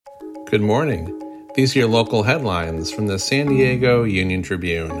Good morning. These are your local headlines from the San Diego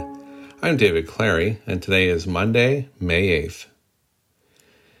Union-Tribune. I'm David Clary, and today is Monday, May 8th.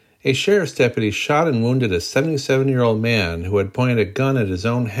 A sheriff's deputy shot and wounded a 77-year-old man who had pointed a gun at his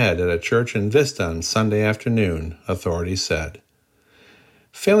own head at a church in Vista on Sunday afternoon, authorities said.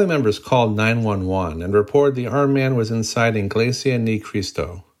 Family members called 911 and reported the armed man was inside Iglesia Ni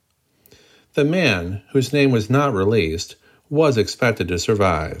Cristo. The man, whose name was not released, was expected to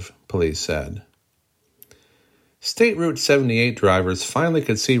survive, police said. State Route 78 drivers finally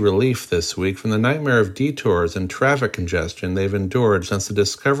could see relief this week from the nightmare of detours and traffic congestion they've endured since the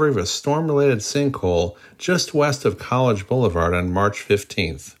discovery of a storm-related sinkhole just west of College Boulevard on March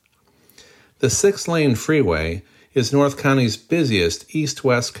 15th. The 6-lane freeway is North County's busiest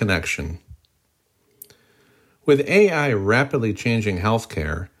east-west connection. With AI rapidly changing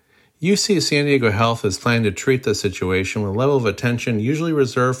healthcare, UC San Diego Health is planning to treat the situation with a level of attention usually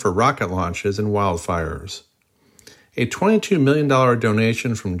reserved for rocket launches and wildfires. A $22 million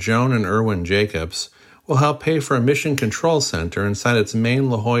donation from Joan and Irwin Jacobs will help pay for a mission control center inside its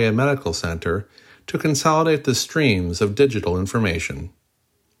main La Jolla Medical Center to consolidate the streams of digital information.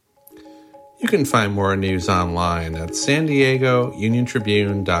 You can find more news online at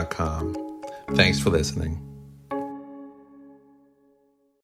SanDiegoUnionTribune.com. Thanks for listening.